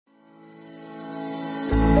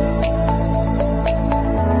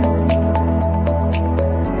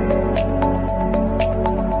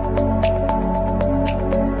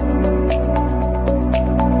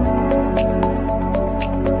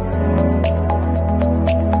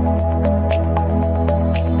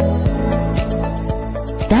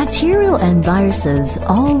Bacterial and viruses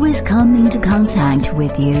always come into contact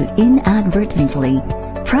with you inadvertently.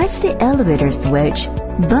 Press the elevator switch,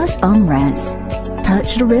 buzz armrest,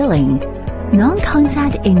 touch the railing.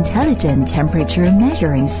 Non-contact intelligent temperature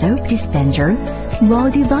measuring soap dispenser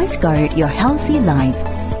will device guard your healthy life.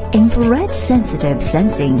 Infrared sensitive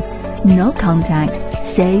sensing, no contact,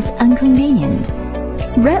 safe and convenient.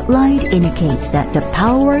 Red light indicates that the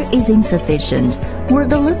power is insufficient where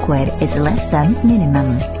the liquid is less than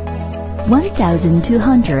minimum.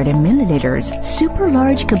 1,200 milliliters super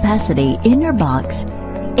large capacity inner box.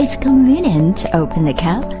 It's convenient to open the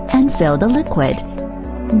cap and fill the liquid.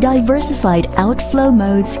 Diversified outflow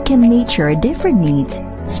modes can meet your different needs: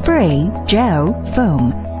 spray, gel,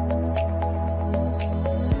 foam.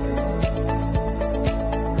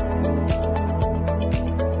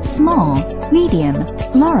 Small, medium,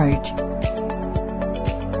 large.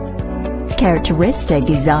 Characteristic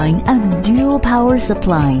design of dual power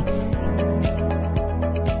supply.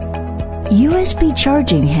 USB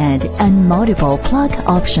charging head and multiple plug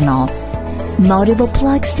optional. Multiple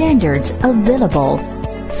plug standards available.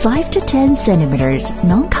 5 to 10 centimeters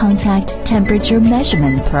non-contact temperature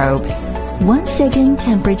measurement probe. 1 second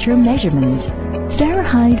temperature measurement.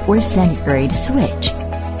 Fahrenheit or centigrade switch.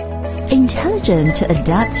 Intelligent to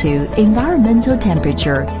adapt to environmental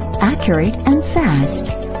temperature, accurate and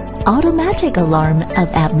fast. Automatic alarm of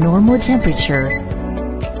abnormal temperature.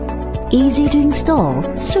 Easy to install,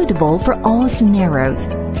 suitable for all scenarios.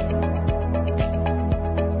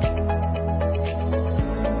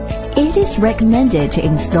 It is recommended to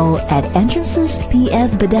install at entrances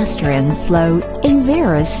PF pedestrian flow in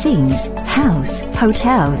various scenes, house,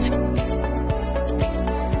 hotels,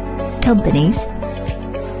 companies,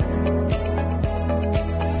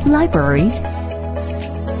 libraries,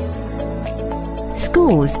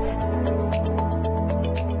 schools,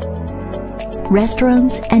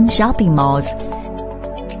 restaurants and shopping malls.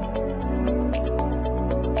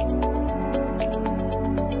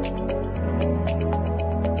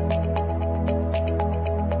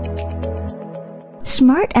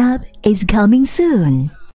 Smart app is coming soon.